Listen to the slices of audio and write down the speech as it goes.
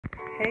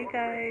Hey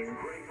guys,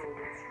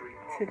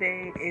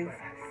 today is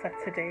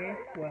Saturday,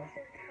 well,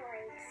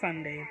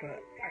 Sunday, but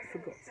I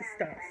forgot to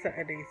start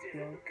Saturday's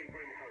vlog.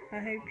 I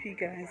hope you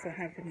guys are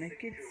having a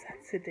good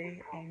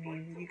Saturday. I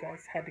mean, you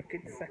guys had a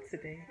good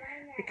Saturday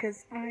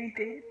because I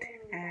did,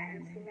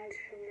 and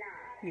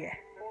yeah.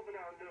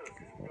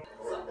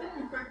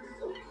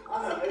 I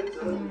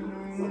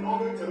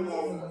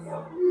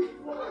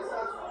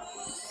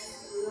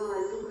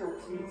look at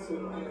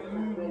YouTube and I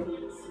can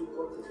barely see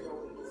what is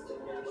wrong with this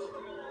generation.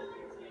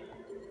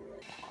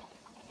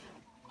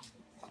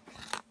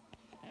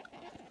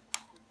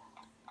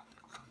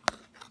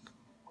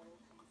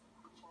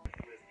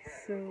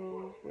 So,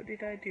 what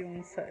did I do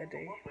on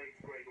Saturday?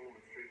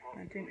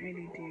 I didn't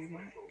really do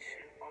much.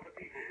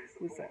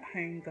 Was at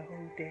home the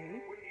whole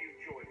day.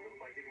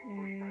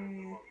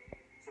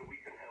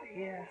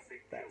 Yeah,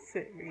 that's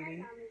it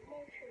really.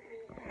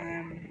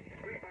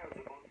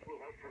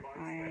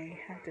 I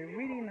had a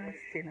really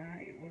nice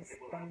dinner. It was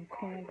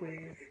banku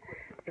with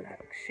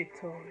black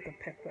shito, the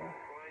pepper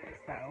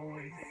that I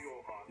always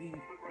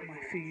eat my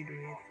food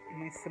with,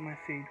 most of my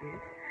food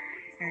with,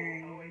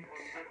 and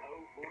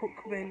pork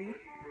belly.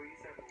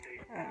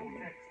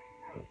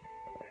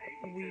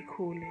 We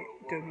call it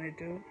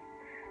domodo,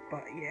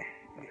 but yeah,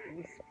 it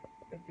was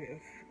a bit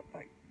of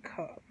like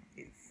cut.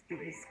 It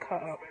was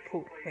cut up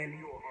pork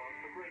belly.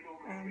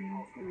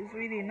 It was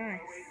really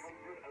nice.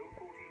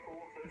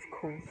 Of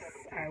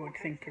course, I would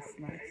think it's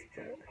nice,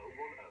 but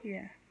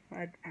yeah,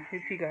 I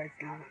hope you guys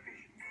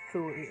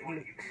thought it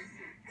looked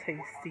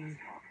tasty,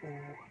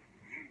 or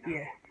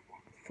yeah,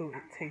 thought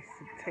it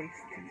tasted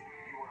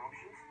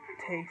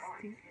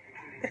tasty.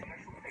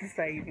 Does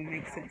that even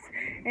make sense?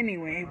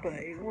 Anyway, but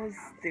it was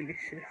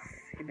delicious,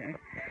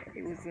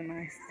 it was a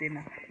nice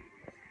dinner.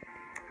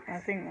 I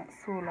think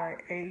that's all I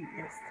ate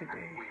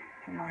yesterday,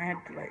 and I had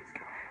like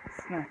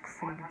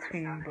snacks in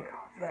between, but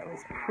that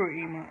was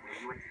pretty much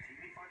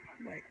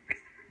like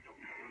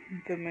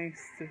the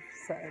most of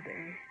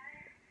Saturday.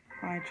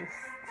 I just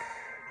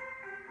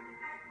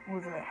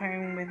was at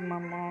home with my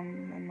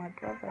mom and my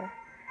brother.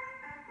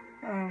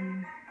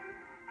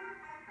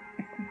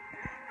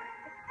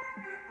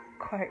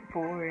 Quite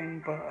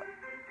boring, but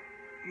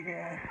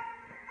yeah,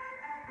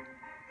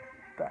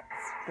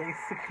 that's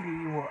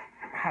basically what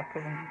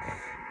happened.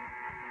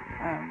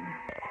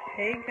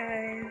 Hey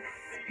guys,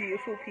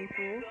 beautiful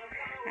people,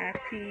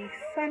 happy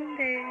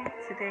Sunday.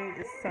 Today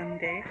is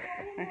Sunday.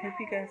 I hope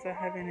you guys are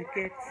having a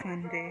good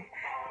Sunday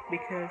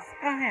because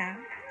I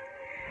am,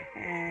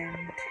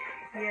 and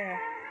yeah,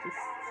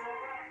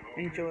 just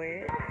enjoy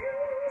it.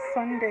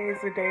 Sunday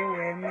is a day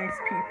where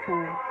most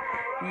people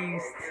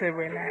use to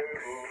relax,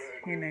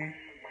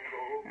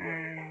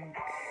 and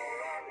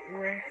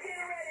rest.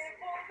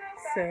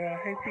 So I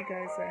hope you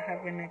guys are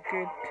having a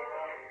good,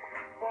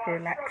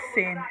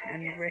 relaxing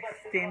and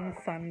resting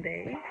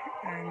Sunday,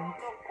 and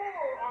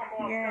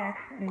yeah,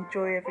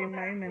 enjoy every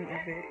moment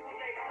of it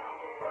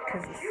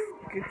because it's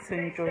good to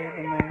enjoy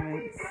the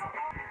moments.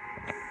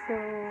 So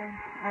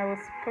I was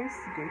supposed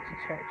to go to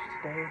church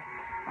today.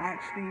 I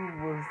actually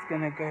was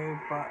gonna go,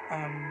 but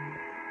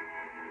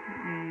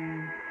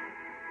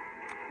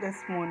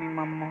this morning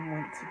my mom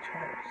went to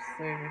church,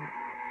 so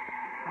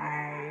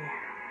I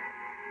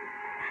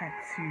had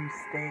to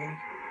stay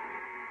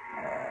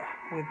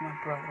with my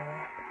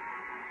brother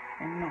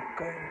and not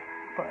go.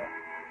 But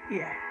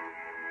yeah,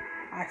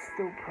 I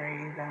still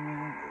prayed. I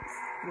mean, it's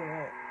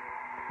the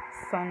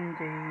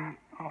Sunday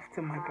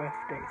after my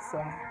birthday, so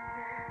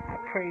I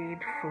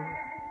prayed for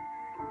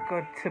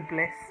God to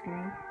bless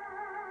me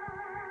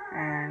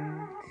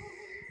and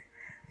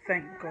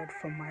thank God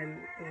for my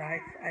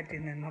life,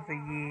 adding another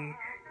year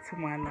to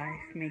my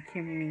life,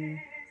 making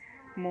me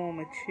more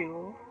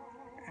mature,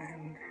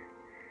 and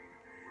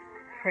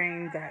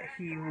praying that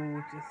He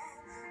will just,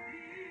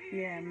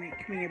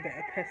 make me a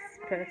better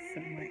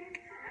person,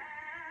 like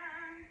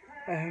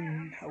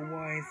a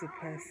wiser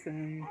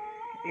person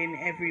in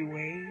every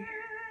way.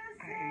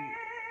 I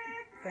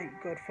thank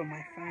God for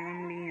my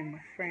family and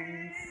my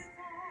friends,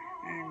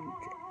 and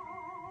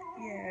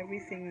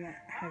everything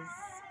that has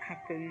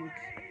happened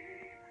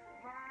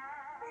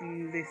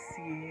in this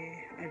year.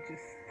 I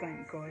just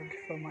thank God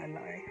for my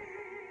life,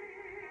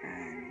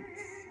 and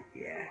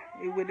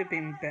it would have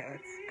been better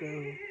to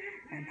go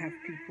and have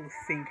people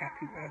sing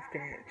happy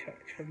birthday at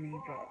church for me,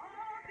 but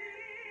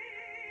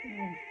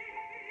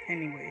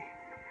anyway,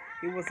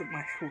 it wasn't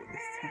my fault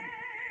this time.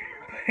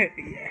 But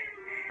yeah,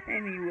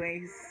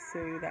 anyways,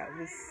 so that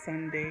was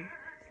Sunday.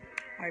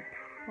 I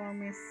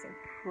promise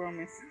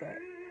that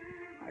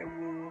I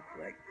will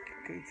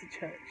go to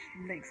church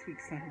next week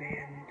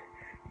Sunday and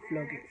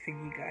vlog it for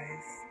you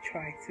guys.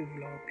 Try to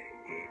vlog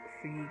it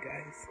for you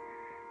guys,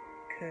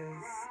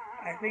 because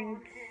I think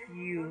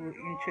you're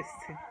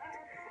interested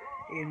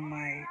in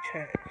my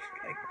church,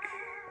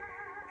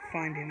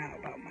 finding out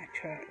about my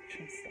church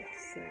and stuff.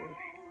 So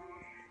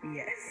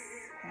yes,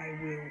 I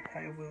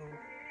will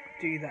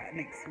do that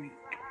next week.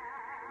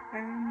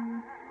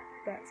 And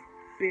that's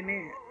been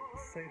it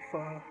so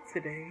far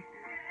today,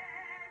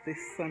 this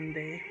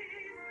Sunday.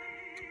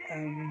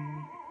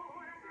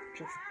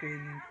 just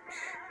been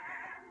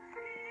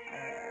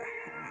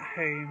at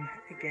home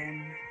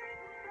again.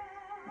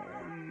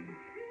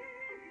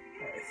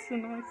 It's a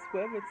nice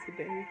weather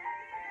today,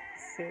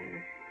 so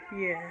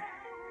yeah,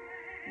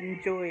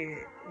 enjoy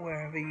it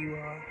wherever you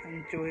are.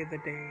 Enjoy the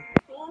day.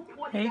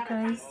 Hey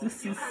guys,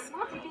 this is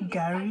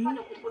Gary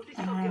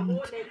and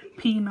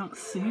peanut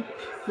soup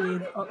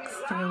with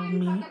oxtail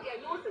meat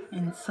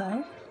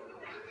inside.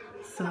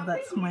 So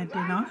that's my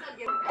dinner.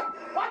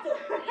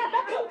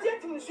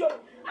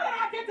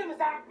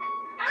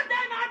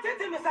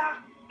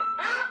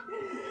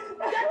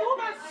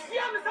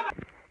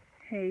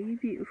 Hey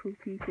beautiful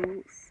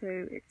people,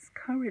 so it's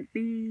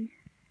currently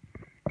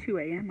 2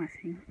 AM I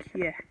think,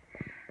 yeah.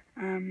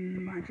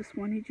 I just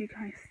wanted you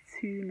guys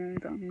to know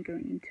that I'm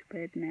going to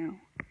bed now,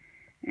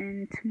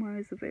 and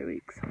tomorrow's a very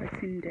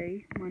exciting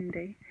day,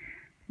 Monday,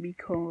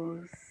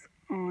 because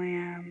I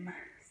am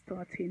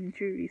starting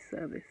jury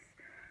service,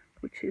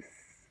 which is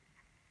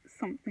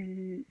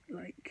something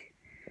like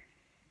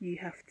you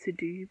have to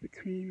do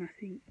between, I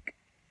think,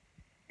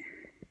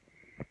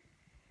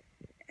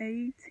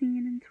 18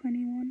 and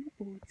 21,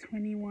 or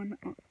 21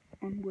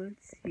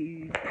 onwards.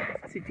 You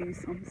have to do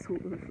some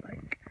sort of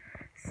like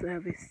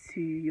service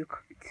to the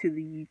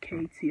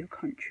UK, to your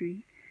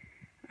country.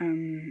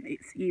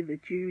 It's either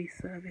jury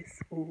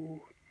service or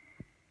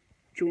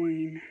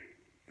join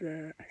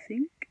I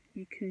think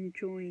you can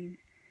join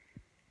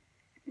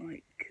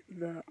like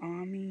the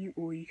army,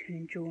 or you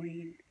can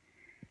join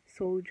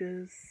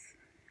soldiers.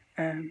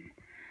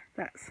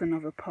 That's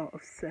another part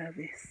of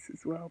service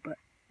as well, but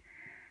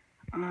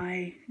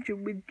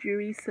with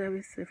jury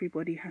service,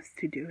 everybody has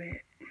to do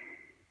it.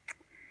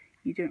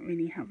 You don't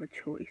really have a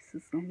choice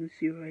as long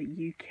as you're a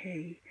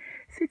UK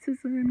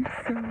citizen,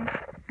 so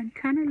I'm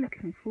kind of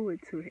looking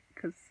forward to it,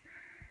 because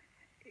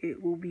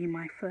it will be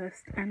my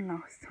first and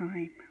last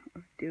time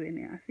of doing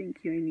it. I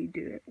think you only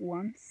do it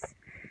once,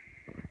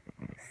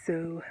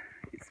 so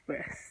it's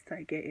best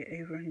I get it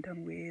over and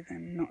done with.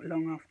 And not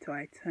long after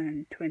I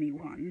turned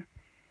 21,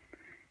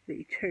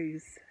 they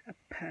chose a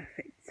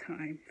perfect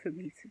time for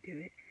me to do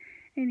it.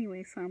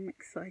 Anyway, so I'm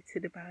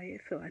excited about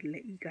it, so I'd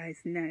let you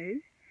guys know.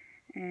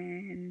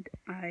 And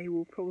I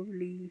will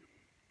probably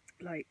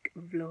like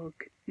vlog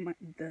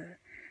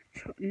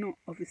not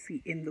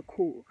obviously in the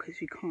court, because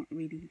you can't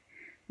really,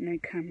 no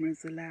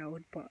cameras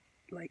allowed, but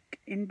like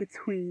in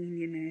between,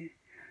 you know,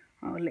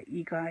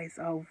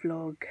 I'll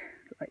vlog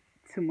like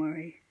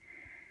tomorrow,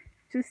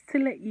 just to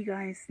let you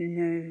guys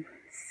know,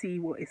 see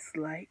what it's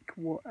like,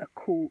 what a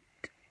court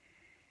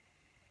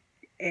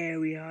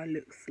area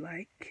looks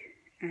like.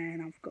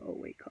 And I've got to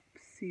wake up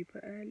super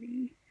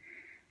early.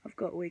 I've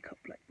got to wake up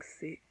like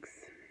 6,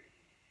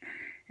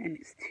 and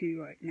it's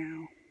 2 right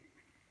now,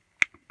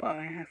 but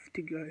I have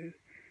to go.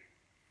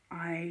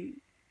 I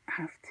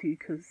have to,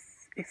 because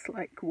it's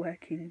like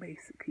working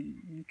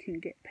basically. You can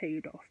get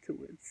paid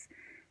afterwards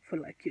for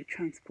like your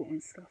transport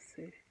and stuff,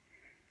 so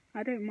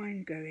I don't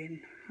mind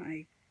going.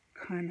 I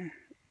kind of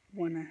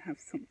want to have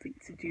something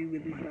to do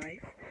with my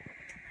life.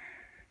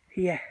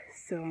 Yeah,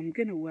 so I'm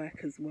going to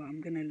work as well.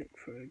 I'm going to look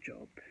for a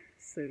job,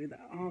 so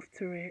that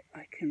after it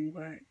I can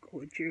work,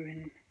 or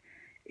during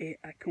it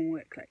I can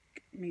work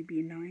like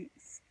maybe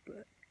nights.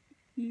 But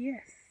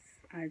yes,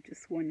 I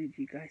just wanted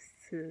you guys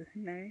to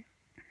know,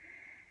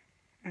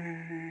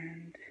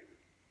 and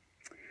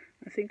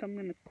I think I'm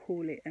gonna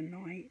call it a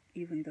night,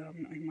 even though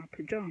I'm not in my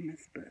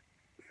pajamas, but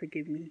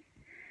forgive me,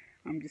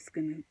 I'm just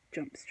gonna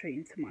jump straight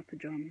into my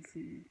pajamas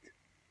and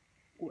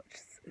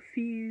watch a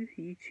few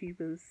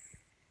YouTubers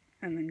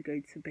and then go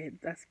to bed.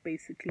 That's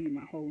basically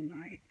my whole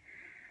night.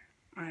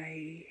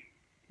 I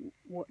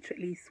watch at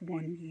least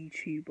one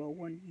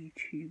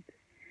YouTube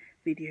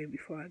video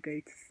before I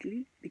go to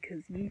sleep,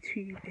 because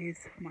YouTube is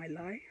my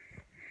life.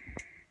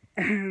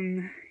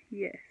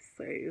 Yeah,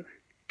 so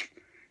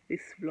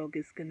this vlog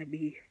is going to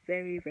be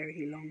very,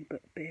 very long,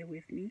 but bear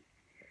with me.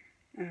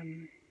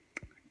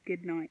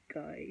 Good night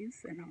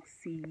guys, and I'll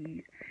see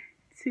you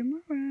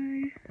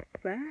tomorrow.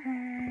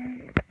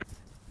 Bye.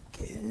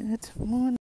 Good morning.